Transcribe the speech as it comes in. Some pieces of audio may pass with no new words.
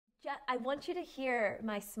I want you to hear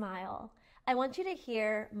my smile. I want you to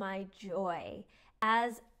hear my joy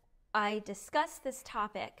as I discuss this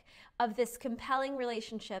topic of this compelling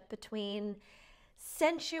relationship between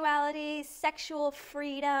sensuality, sexual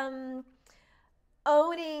freedom,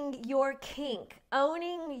 owning your kink,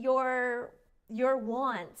 owning your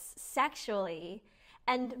wants sexually,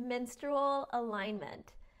 and menstrual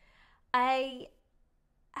alignment. I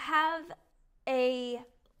have a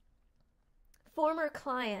former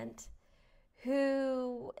client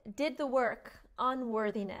who did the work on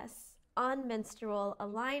worthiness, on menstrual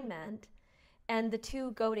alignment, and the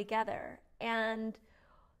two go together. And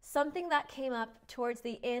something that came up towards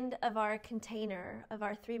the end of our container, of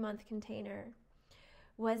our 3-month container,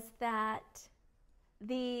 was that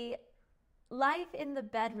the life in the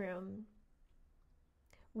bedroom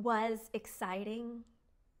was exciting,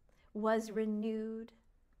 was renewed,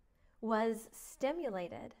 was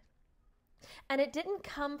stimulated. And it didn't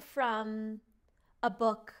come from a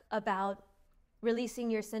book about releasing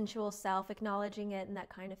your sensual self, acknowledging it, and that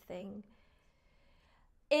kind of thing.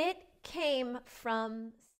 It came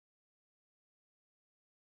from